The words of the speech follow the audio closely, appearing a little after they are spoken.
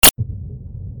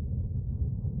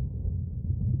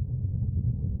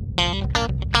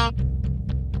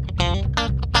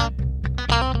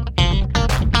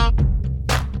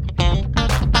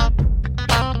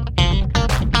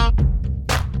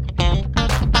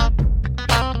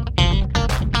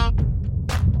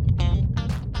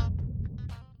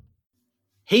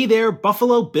Hey there,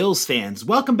 Buffalo Bills fans.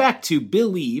 Welcome back to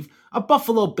Billieve, a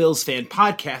Buffalo Bills fan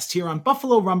podcast here on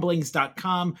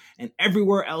BuffaloRumblings.com and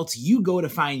everywhere else you go to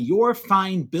find your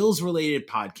fine Bills-related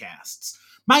podcasts.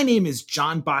 My name is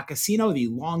John Boccacino, the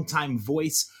longtime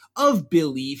voice of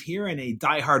Billieve here and a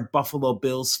diehard Buffalo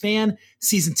Bills fan,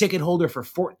 season ticket holder for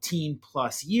 14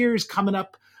 plus years, coming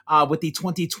up with the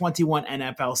 2021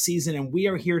 NFL season. And we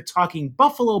are here talking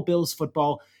Buffalo Bills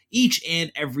football each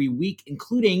and every week,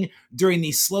 including during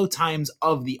the slow times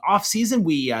of the offseason.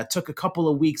 We took a couple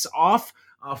of weeks off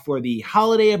for the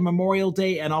holiday of Memorial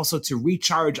Day and also to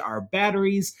recharge our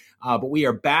batteries. But we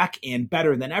are back and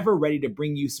better than ever, ready to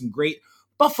bring you some great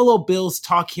Buffalo Bills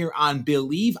talk here on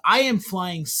Billieve. I am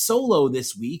flying solo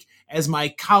this week as my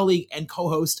colleague and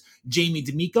co-host Jamie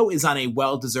D'Amico is on a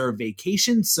well-deserved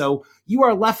vacation. So you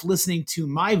are left listening to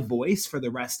my voice for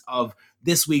the rest of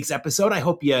this week's episode. I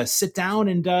hope you sit down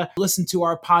and listen to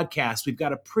our podcast. We've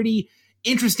got a pretty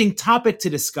interesting topic to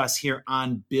discuss here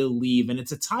on Billieve, and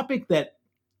it's a topic that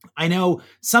I know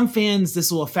some fans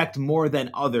this will affect more than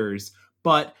others,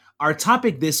 but our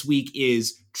topic this week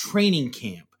is training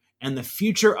camp and the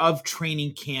future of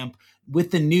training camp, with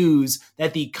the news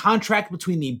that the contract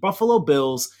between the Buffalo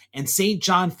Bills and St.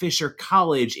 John Fisher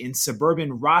College in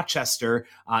suburban Rochester,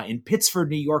 in Pittsford,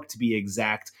 New York to be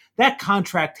exact, that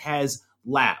contract has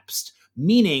lapsed,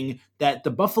 meaning that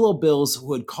the Buffalo Bills,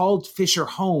 who had called Fisher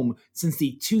home since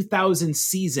the 2000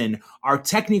 season, are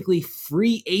technically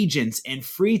free agents and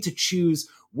free to choose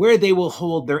where they will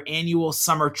hold their annual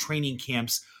summer training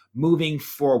camps moving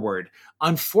forward.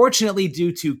 Unfortunately,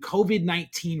 due to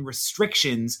COVID-19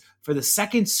 restrictions, for the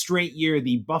second straight year,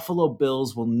 the Buffalo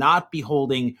Bills will not be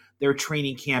holding their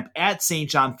training camp at St.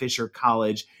 John Fisher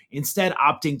College, instead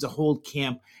opting to hold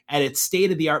camp at its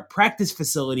state-of-the-art practice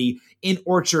facility in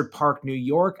Orchard Park, New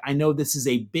York. I know this is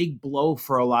a big blow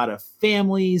for a lot of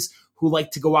families who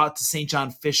like to go out to St. John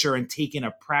Fisher and take in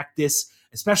a practice,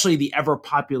 especially the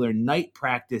ever-popular night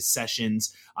practice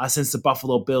sessions, since the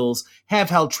Buffalo Bills have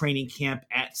held training camp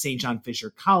at St. John Fisher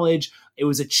College. It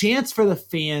was a chance for the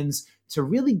fans to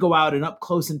really go out and up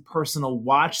close and personal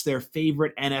watch their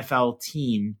favorite NFL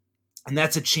team. And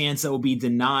that's a chance that will be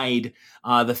denied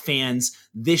the fans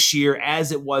this year,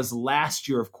 as it was last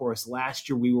year. Of course, last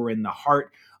year we were in the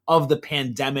heart of the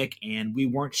pandemic, and we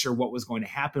weren't sure what was going to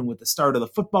happen with the start of the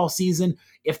football season.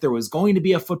 If there was going to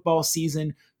be a football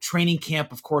season, training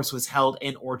camp, of course, was held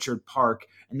in Orchard Park,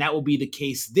 and that will be the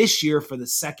case this year for the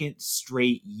second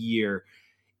straight year.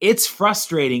 It's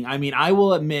frustrating. I mean, I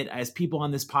will admit, as people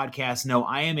on this podcast know,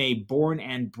 I am a born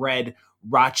and bred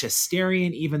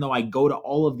Rochesterian, even though I go to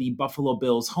all of the Buffalo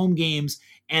Bills home games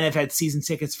and have had season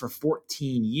tickets for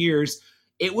 14 years.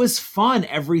 It was fun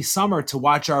every summer to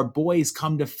watch our boys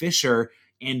come to Fisher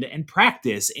and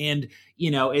practice. And,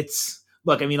 you know,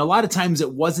 look, I mean, a lot of times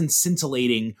it wasn't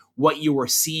scintillating what you were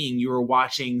seeing. You were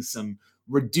watching some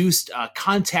reduced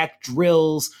contact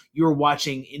drills. You were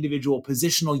watching individual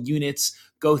positional units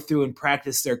go through and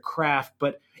practice their craft.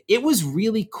 But it was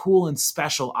really cool and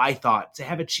special, I thought, to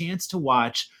have a chance to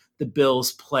watch the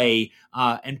Bills play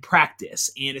and practice.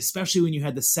 And especially when you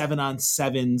had the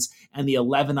 7-on-7s and the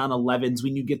 11-on-11s,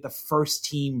 when you get the first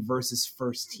team versus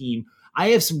first team. I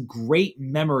have some great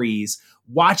memories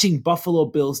watching Buffalo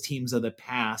Bills teams of the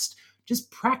past just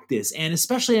practice. And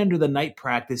especially under the night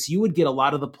practice, you would get a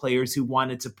lot of the players who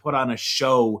wanted to put on a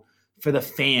show for the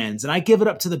fans. And I give it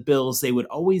up to the Bills. They would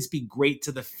always be great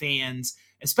to the fans,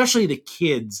 especially the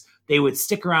kids. They would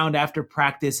stick around after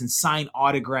practice and sign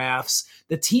autographs.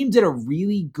 The team did a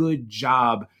really good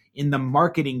job in the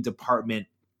marketing department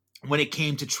when it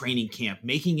came to training camp,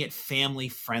 making it family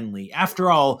friendly. After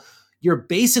all, you're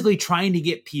basically trying to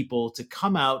get people to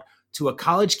come out to a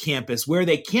college campus where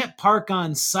they can't park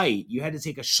on site. You had to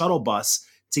take a shuttle bus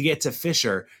to get to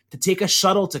Fisher, to take a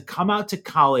shuttle to come out to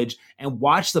college and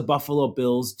watch the Buffalo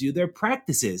Bills do their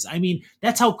practices. I mean,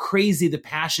 that's how crazy the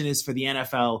passion is for the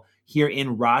NFL here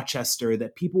in Rochester,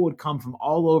 that people would come from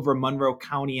all over Monroe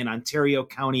County and Ontario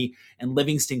County and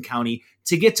Livingston County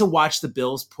to get to watch the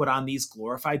Bills put on these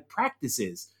glorified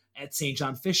practices at St.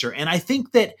 John Fisher. And I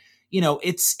think that, you know,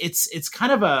 it's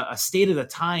kind of a state of the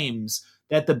times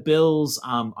that the Bills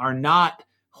are not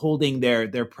holding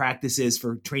their practices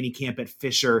for training camp at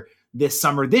Fisher this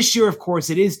summer. This year, of course,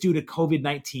 it is due to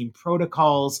COVID-19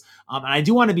 protocols. And I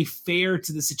do want to be fair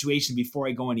to the situation before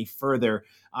I go any further.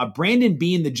 Brandon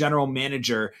Beane, the general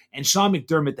manager, and Sean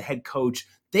McDermott, the head coach,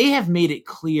 they have made it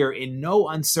clear in no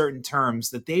uncertain terms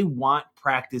that they want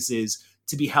practices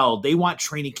to be held. They want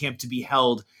training camp to be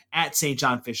held at St.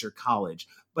 John Fisher College.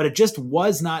 But it just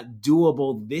was not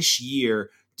doable this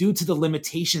year due to the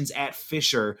limitations at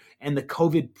Fisher and the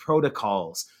COVID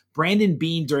protocols. Brandon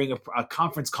Beane, during a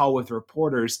conference call with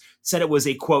reporters, said it was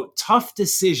a, quote, tough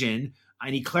decision,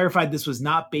 and he clarified this was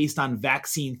not based on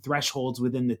vaccine thresholds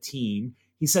within the team.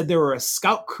 He said there were a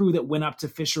scout crew that went up to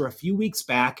Fisher a few weeks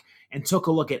back and took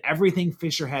a look at everything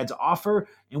Fisher had to offer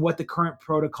and what the current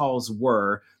protocols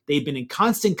were. They've been in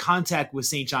constant contact with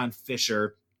St. John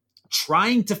Fisher,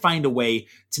 trying to find a way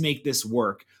to make this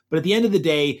work. But at the end of the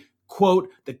day, quote,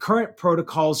 the current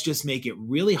protocols just make it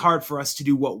really hard for us to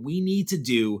do what we need to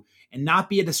do and not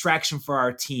be a distraction for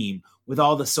our team with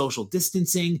all the social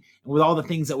distancing and with all the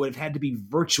things that would have had to be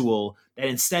virtual that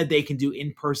instead they can do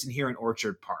in person here in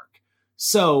Orchard Park.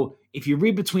 So if you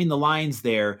read between the lines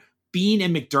there, Beane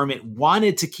and McDermott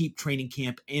wanted to keep training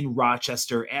camp in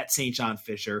Rochester at St. John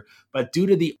Fisher, but due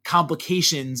to the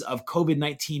complications of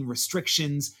COVID-19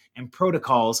 restrictions and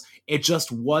protocols, it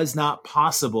just was not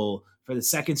possible for the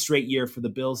second straight year for the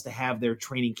Bills to have their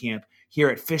training camp here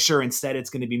at Fisher. Instead, it's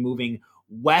going to be moving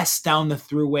west down the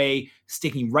thruway,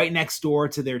 sticking right next door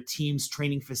to their team's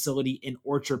training facility in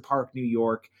Orchard Park, New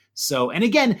York. So, and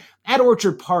again, at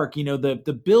Orchard Park,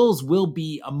 the Bills will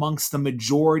be amongst the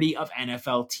majority of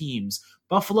NFL teams.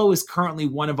 Buffalo is currently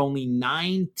one of only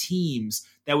 9 teams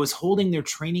that was holding their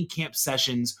training camp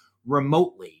sessions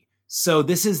remotely. So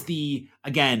this is the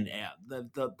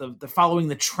following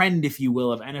the trend, if you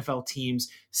will, of NFL teams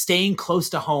staying close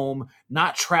to home,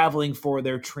 not traveling for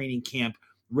their training camp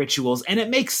rituals. And it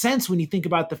makes sense when you think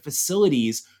about the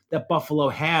facilities that Buffalo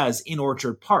has in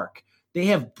Orchard Park. They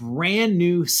have brand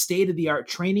new state-of-the-art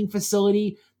training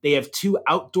facility. They have 2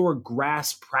 outdoor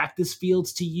grass practice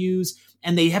fields to use.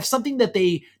 And they have something that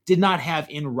they did not have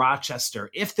in Rochester.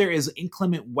 If there is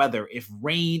inclement weather, if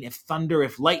rain, if thunder,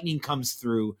 if lightning comes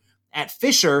through, at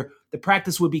Fisher, the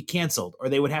practice would be canceled, or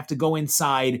they would have to go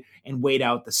inside and wait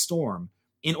out the storm.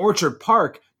 In Orchard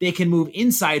Park, they can move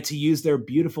inside to use their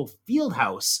beautiful field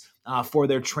house for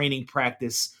their training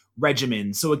practice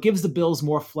regimen. So it gives the Bills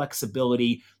more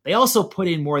flexibility. They also put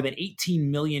in more than $18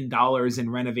 million in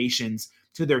renovations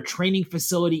to their training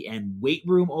facility and weight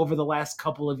room over the last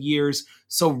couple of years.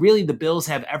 So really, the Bills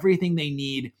have everything they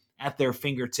need at their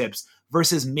fingertips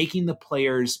versus making the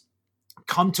players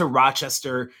come to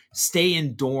Rochester, stay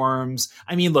in dorms.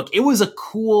 I mean, look, it was a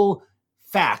cool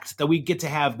fact that we get to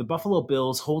have the Buffalo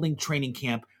Bills holding training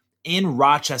camp in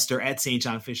Rochester at St.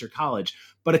 John Fisher College.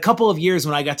 But a couple of years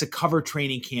when I got to cover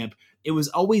training camp, it was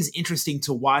always interesting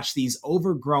to watch these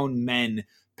overgrown men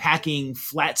packing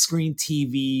flat screen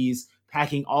TVs,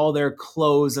 packing all their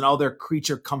clothes and all their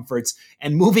creature comforts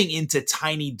and moving into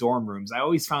tiny dorm rooms. I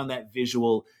always found that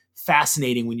visual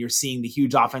fascinating when you're seeing the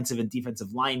huge offensive and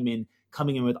defensive linemen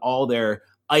coming in with all their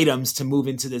items to move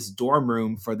into this dorm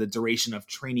room for the duration of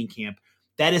training camp.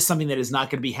 That is something that is not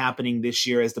going to be happening this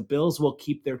year, as the Bills will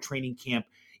keep their training camp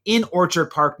in Orchard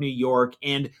Park, New York.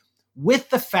 And with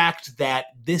the fact that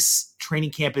this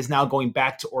training camp is now going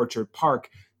back to Orchard Park,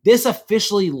 this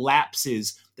officially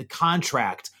lapses the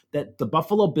contract that the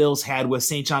Buffalo Bills had with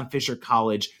St. John Fisher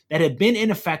College that had been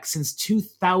in effect since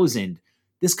 2000.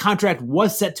 This contract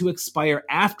was set to expire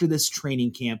after this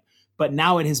training camp, but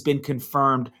now it has been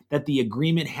confirmed that the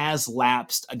agreement has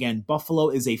lapsed. Again, Buffalo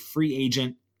is a free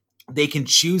agent. They can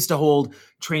choose to hold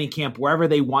training camp wherever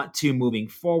they want to moving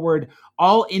forward.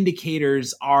 All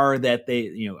indicators are that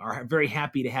they are very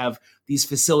happy to have these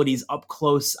facilities up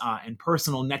close and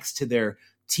personal next to their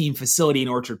team facility in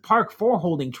Orchard Park for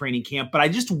holding training camp. But I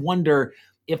just wonder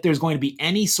if there's going to be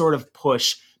any sort of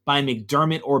push by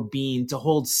McDermott or Beane to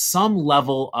hold some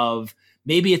level of,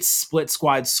 maybe it's split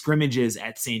squad scrimmages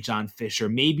at St. John Fisher.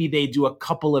 Maybe they do a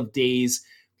couple of days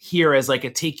here as like a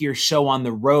take your show on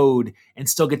the road and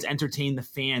still get to entertain the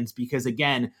fans. Because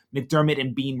again, McDermott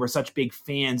and Beane were such big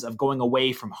fans of going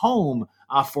away from home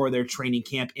for their training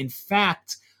camp. In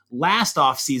fact, last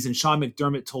offseason, Sean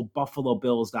McDermott told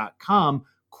BuffaloBills.com,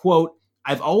 quote,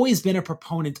 "I've always been a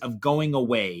proponent of going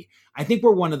away. I think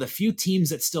we're one of the few teams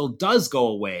that still does go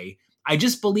away. I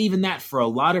just believe in that for a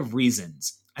lot of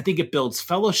reasons. I think it builds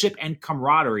fellowship and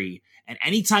camaraderie. And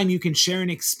anytime you can share an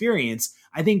experience,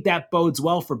 I think that bodes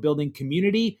well for building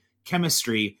community,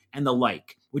 chemistry, and the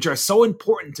like, which are so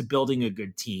important to building a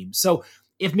good team." So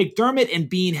if McDermott and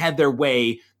Beane had their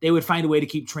way, they would find a way to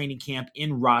keep training camp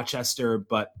in Rochester.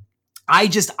 But I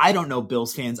don't know,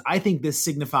 Bills fans. I think this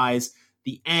signifies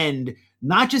the end,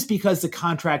 not just because the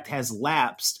contract has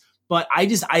lapsed, but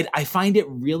I find it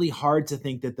really hard to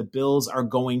think that the Bills are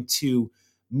going to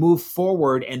move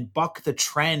forward and buck the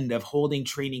trend of holding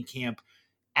training camp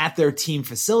at their team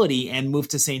facility and move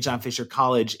to St. John Fisher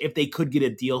College if they could get a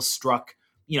deal struck,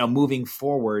 moving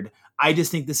forward. I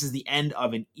just think this is the end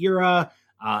of an era.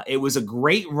 It was a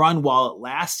great run while it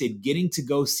lasted, getting to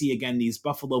go see again these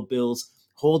Buffalo Bills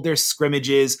hold their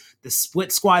scrimmages. The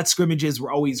split squad scrimmages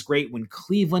were always great when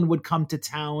Cleveland would come to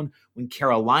town, when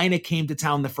Carolina came to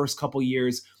town the first couple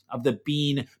years of the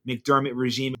Bean McDermott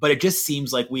regime. But it just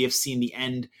seems like we have seen the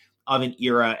end of an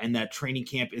era and that training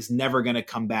camp is never going to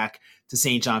come back to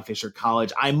St. John Fisher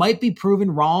College. I might be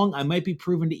proven wrong. I might be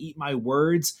proven to eat my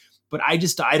words, but I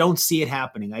don't see it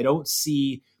happening. I don't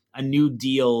see a new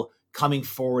deal coming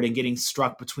forward and getting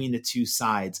struck between the two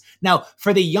sides. Now,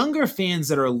 for the younger fans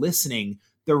that are listening,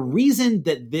 the reason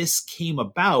that this came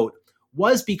about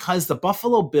was because the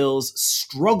Buffalo Bills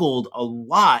struggled a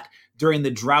lot during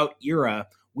the drought era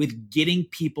with getting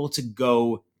people to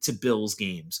go to Bills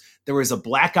games. There was a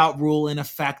blackout rule in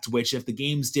effect, which if the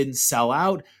games didn't sell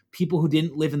out, people who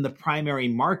didn't live in the primary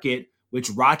market, which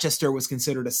Rochester was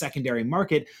considered a secondary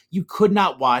market, you could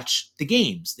not watch the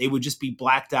games. They would just be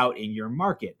blacked out in your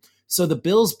market. So the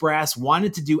Bills brass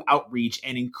wanted to do outreach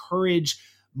and encourage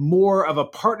more of a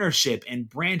partnership and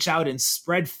branch out and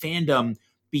spread fandom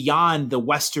beyond the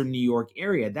Western New York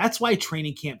area. That's why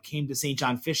training camp came to St.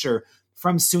 John Fisher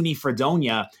from SUNY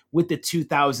Fredonia with the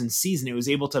 2000 season. It was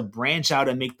able to branch out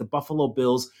and make the Buffalo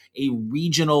Bills a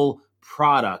regional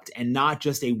product and not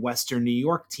just a Western New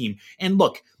York team. And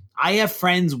look, I have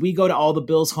friends. We go to all the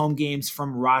Bills home games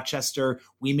from Rochester.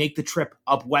 We make the trip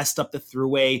up west, up the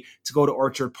Thruway to go to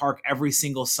Orchard Park every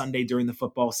single Sunday during the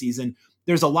football season.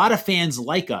 There's a lot of fans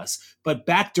like us, but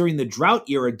back during the drought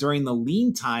era, during the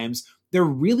lean times,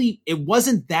 it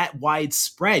wasn't that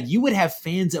widespread. You would have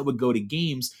fans that would go to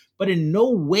games, but in no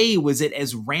way was it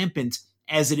as rampant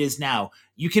as it is now.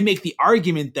 You can make the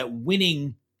argument that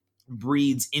winning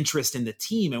breeds interest in the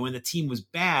team. And when the team was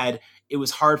bad, it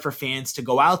was hard for fans to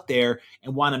go out there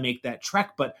and want to make that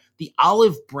trek. But the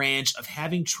olive branch of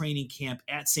having training camp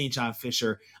at St. John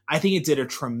Fisher, I think it did a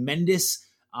tremendous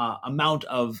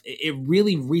it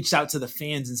really reached out to the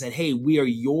fans and said, hey, we are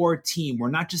your team. We're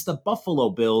not just the Buffalo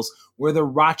Bills. We're the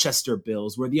Rochester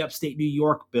Bills. We're the upstate New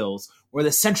York Bills. We're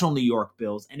the Central New York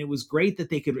Bills. And it was great that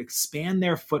they could expand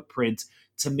their footprint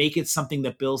to make it something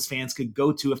that Bills fans could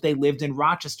go to. If they lived in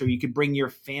Rochester, you could bring your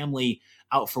family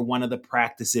out for one of the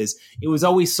practices. It was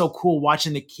always so cool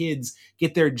watching the kids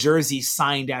get their jerseys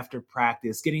signed after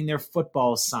practice, getting their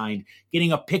footballs signed,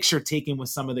 getting a picture taken with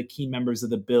some of the key members of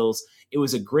the Bills. It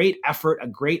was a great effort, a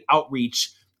great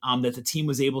outreach that the team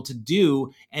was able to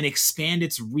do and expand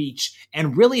its reach.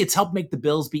 And really, it's helped make the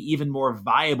Bills be even more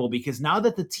viable because now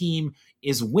that the team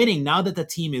is winning, now that the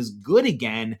team is good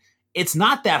again, it's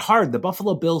not that hard. The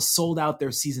Buffalo Bills sold out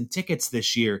their season tickets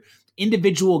this year.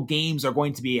 Individual games are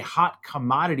going to be a hot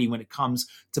commodity when it comes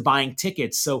to buying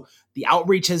tickets. So the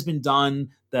outreach has been done,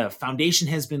 the foundation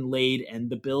has been laid, and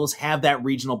the Bills have that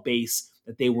regional base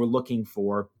that they were looking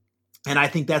for. And I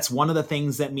think that's one of the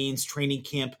things that means training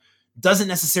camp doesn't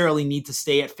necessarily need to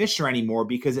stay at Fisher anymore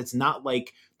because it's not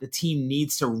like the team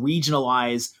needs to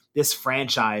regionalize this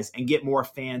franchise and get more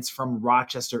fans from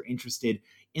Rochester interested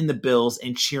in the Bills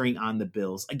and cheering on the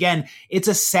Bills. Again, it's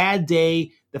a sad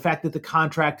day, the fact that the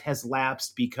contract has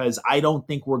lapsed, because I don't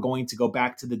think we're going to go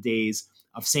back to the days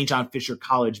of St. John Fisher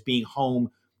College being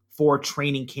home for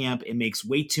training camp. It makes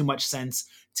way too much sense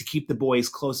to keep the boys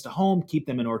close to home, keep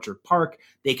them in Orchard Park.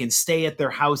 They can stay at their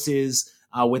houses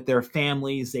with their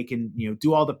families. They can,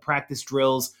 do all the practice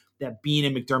drills that Bean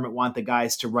and McDermott want the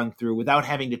guys to run through without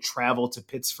having to travel to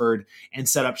Pittsford and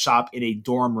set up shop in a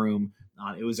dorm room.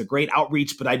 It was a great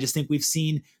outreach, but I just think we've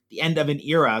seen the end of an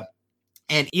era.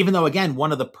 And even though, again,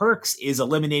 one of the perks is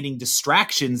eliminating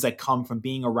distractions that come from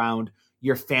being around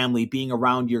your family, being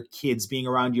around your kids, being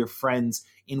around your friends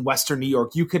in Western New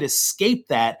York, you could escape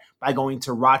that by going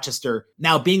to Rochester.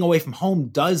 Now, being away from home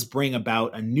does bring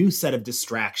about a new set of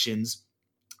distractions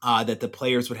that the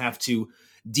players would have to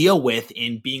deal with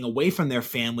in being away from their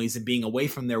families and being away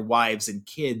from their wives and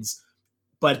kids.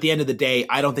 But at the end of the day,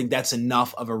 I don't think that's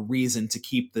enough of a reason to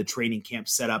keep the training camp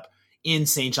set up in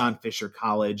St. John Fisher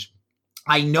College.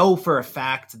 I know for a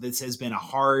fact this has been a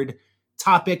hard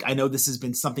topic. I know this has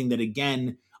been something that,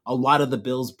 again, a lot of the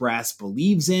Bills brass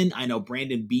believes in. I know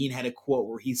Brandon Bean had a quote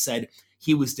where he said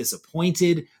he was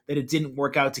disappointed that it didn't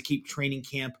work out to keep training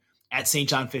camp at St.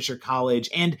 John Fisher College.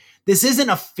 And this isn't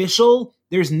official.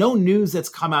 There's no news that's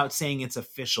come out saying it's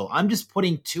official. I'm just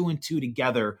putting two and two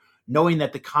together, knowing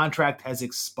that the contract has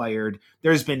expired.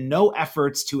 There's been no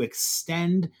efforts to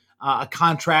extend a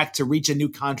contract, to reach a new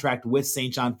contract with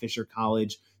St. John Fisher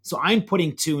College. So I'm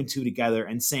putting two and two together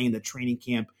and saying that training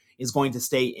camp is going to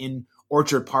stay in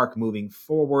Orchard Park moving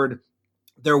forward.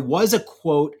 There was a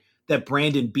quote that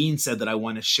Brandon Bean said that I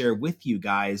want to share with you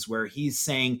guys, where he's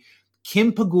saying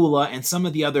Kim Pegula and some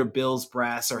of the other Bills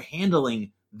brass are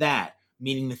handling that,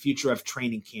 meaning the future of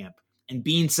training camp. And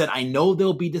Bean said, I know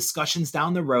there'll be discussions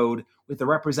down the road with the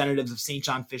representatives of St.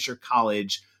 John Fisher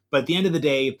College, but at the end of the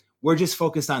day, we're just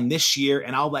focused on this year,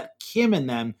 and I'll let Kim and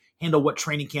them handle what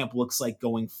training camp looks like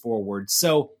going forward.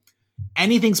 So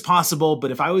anything's possible,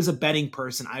 but if I was a betting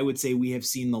person, I would say we have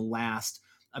seen the last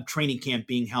of training camp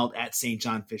being held at St.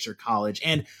 John Fisher College.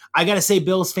 And I got to say,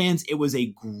 Bills fans, it was a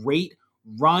great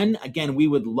run. Again, we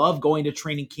would love going to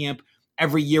training camp.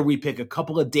 Every year we pick a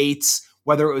couple of dates,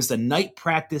 whether it was the night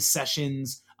practice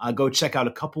sessions, go check out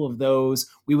a couple of those.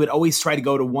 We would always try to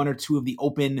go to one or two of the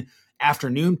open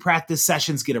afternoon practice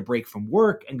sessions, get a break from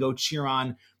work, and go cheer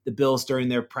on the Bills during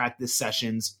their practice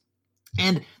sessions.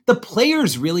 And the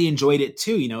players really enjoyed it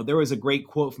too. You know, there was a great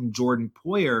quote from Jordan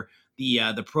Poyer,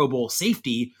 the Pro Bowl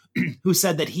safety, who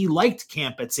said that he liked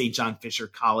camp at St. John Fisher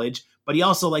College, but he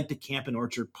also liked the camp in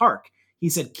Orchard Park. He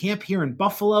said, camp here in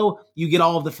Buffalo, you get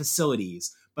all of the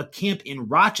facilities, but camp in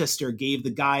Rochester gave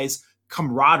the guys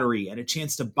camaraderie and a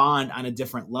chance to bond on a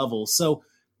different level. So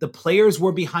the players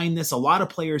were behind this. A lot of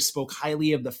players spoke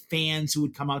highly of the fans who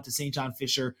would come out to St. John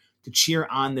Fisher to cheer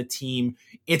on the team.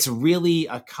 It's really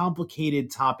a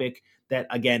complicated topic that,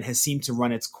 again, has seemed to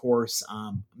run its course.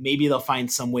 Maybe they'll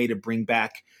find some way to bring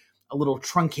back a little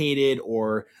truncated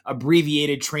or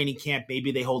abbreviated training camp.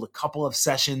 Maybe they hold a couple of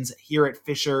sessions here at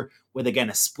Fisher with, again,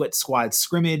 a split squad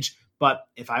scrimmage. But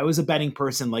if I was a betting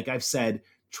person, like I've said,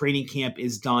 training camp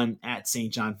is done at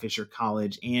St. John Fisher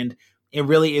College. And it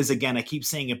really is, again, I keep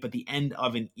saying it, but the end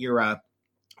of an era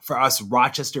for us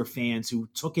Rochester fans who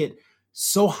took it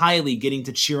so highly, getting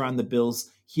to cheer on the Bills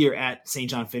here at St.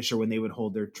 John Fisher when they would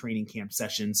hold their training camp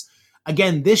sessions.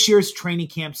 Again, this year's training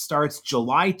camp starts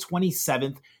July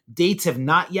 27th. Dates have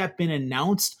not yet been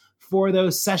announced for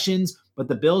those sessions, but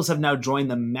the Bills have now joined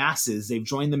the masses. They've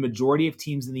joined the majority of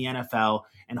teams in the NFL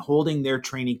and holding their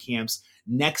training camps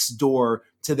next door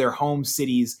to their home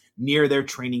cities near their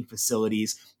training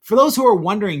facilities. For those who are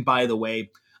wondering, by the way,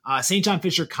 St. John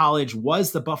Fisher College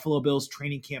was the Buffalo Bills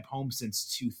training camp home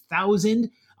since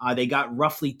 2000. They got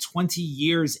roughly 20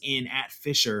 years in at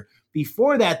Fisher.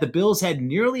 Before that, the Bills had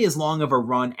nearly as long of a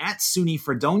run at SUNY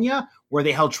Fredonia, where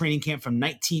they held training camp from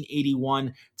 1981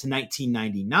 to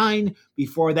 1999.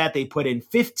 Before that, they put in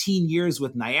 15 years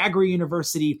with Niagara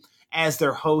University as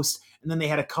their host, and then they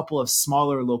had a couple of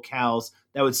smaller locales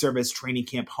that would serve as training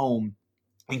camp home,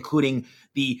 including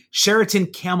the Sheraton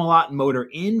Camelot Motor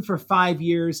Inn for 5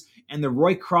 years and the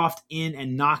Roycroft Inn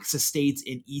and Knox Estates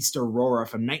in East Aurora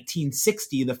from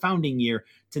 1960, the founding year,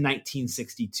 to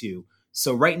 1962.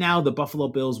 So right now, the Buffalo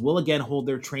Bills will again hold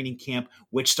their training camp,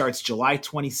 which starts July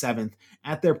 27th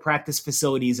at their practice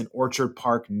facilities in Orchard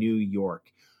Park, New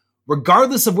York.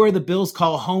 Regardless of where the Bills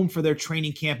call home for their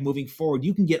training camp moving forward,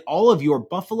 you can get all of your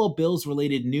Buffalo Bills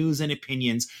related news and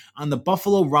opinions on the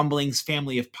Buffalo Rumblings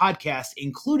family of podcasts,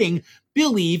 including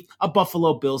Billieve, a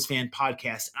Buffalo Bills fan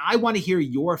podcast. I want to hear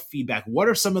your feedback. What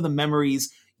are some of the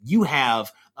memories you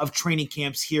have of training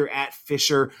camps here at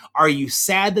Fisher? Are you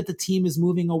sad that the team is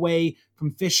moving away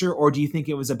from Fisher, or do you think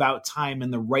it was about time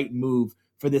and the right move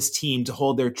for this team to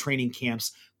hold their training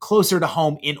camps closer to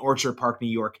home in Orchard Park, New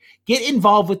York? Get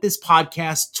involved with this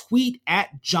podcast. Tweet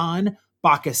at John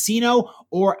Boccacino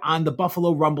or on the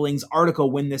Buffalo Rumblings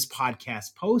article when this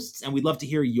podcast posts, and we'd love to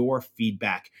hear your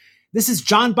feedback. This is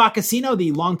John Boccacino,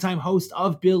 the longtime host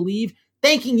of Billieve,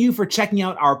 thanking you for checking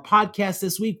out our podcast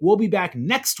this week. We'll be back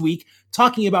next week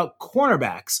talking about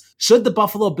cornerbacks. Should the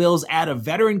Buffalo Bills add a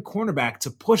veteran cornerback to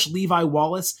push Levi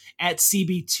Wallace at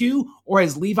CB2, or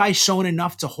has Levi shown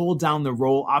enough to hold down the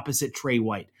role opposite Trey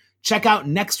White? Check out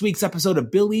next week's episode of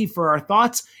Billieve for our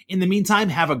thoughts. In the meantime,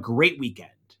 have a great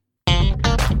weekend.